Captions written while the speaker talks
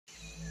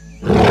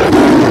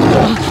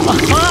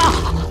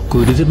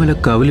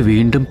കുരുതിമലക്കാവിൽ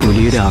വീണ്ടും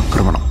പുലിയുടെ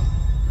ആക്രമണം.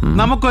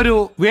 നമുക്കൊരു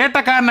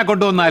വേട്ടക്കാരനെ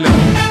കൊണ്ടുവന്നാലും.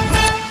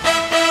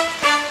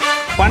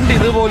 പണ്ട്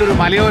ഇതുപോലൊരു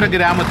മലയോര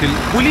ഗ്രാമത്തിൽ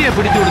പുലിയെ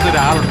പിടിച്ചു കൊടുത്ത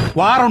ഒരാളുണ്ട്,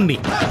 വാറുണ്ണി.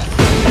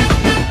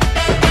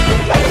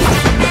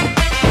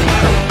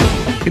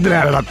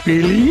 ഇതിനാണ്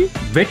പീലി,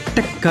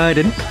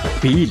 വെട്ടക്കാരൻ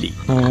പീലി.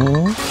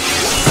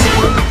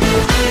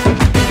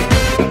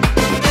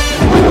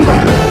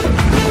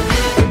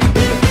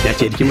 ഞാൻ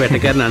ശരിക്കും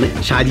വേട്ടക്കാരനാണ്,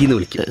 ഷാജി എന്ന്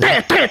വിളിക്കുക.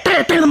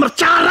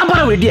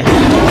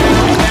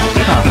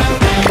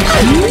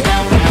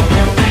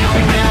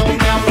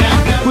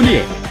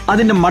 പുലിയെ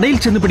അതിന്റെ മടയിൽ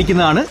ചെന്ന്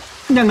പിടിക്കുന്നതാണ്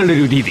ഞങ്ങളുടെ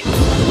ഒരു രീതി.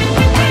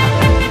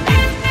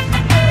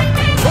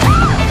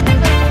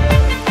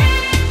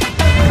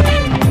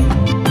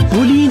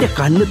 പുലിന്റെ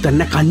കണ്ണ്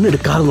തന്നെ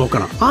കണ്ണെടുക്കാതെ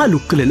നോക്കണം. ആ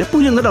ലുക്കിൽ തന്നെ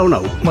പുലി ഒന്ന് ഡൗൺ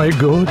ആവും. My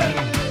God,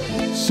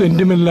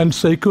 sentimental and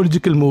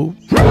psychological move.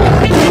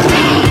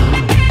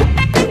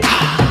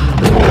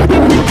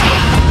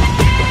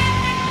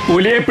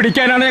 പുലിയെ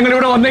പിടിക്കാനാണ് ഞങ്ങൾ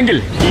ഇവിടെ വന്നെങ്കിൽ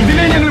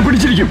ഇതിനെ ഞങ്ങൾ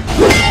പിടിച്ചിരിക്കും.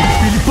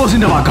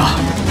 ഫിലിപ്പോസിന്റെ വാക്കാ.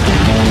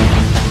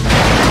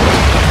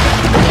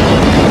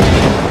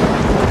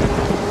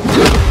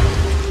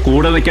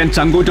 കൂടെ നിൽക്കാൻ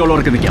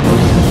ചങ്കൂറ്റുള്ളവർക്ക് നിൽക്കാം.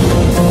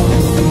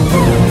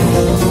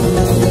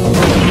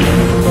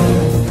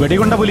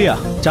 വെടികൊണ്ട പുലിയാ,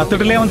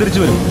 ചത്തിട്ടില്ലേ അവൻ തിരിച്ചു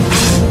വരും.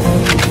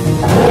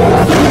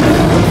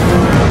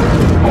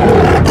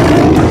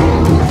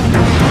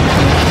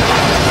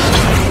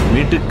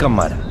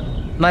 മിടുക്കന്മാരാ,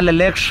 നല്ല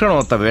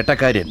ലക്ഷണമൊത്ത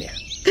വേട്ടക്കാരി തന്നെയാ.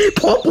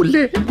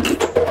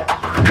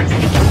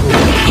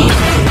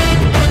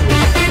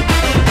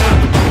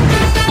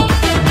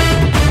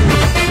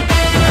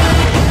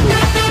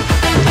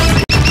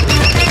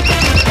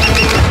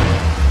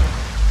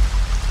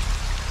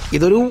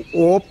 ഇതൊരു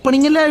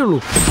ഓപ്പണിംഗ് അല്ലേ ഉള്ളൂ,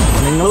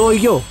 നിങ്ങൾ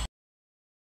നോക്കിക്കോ.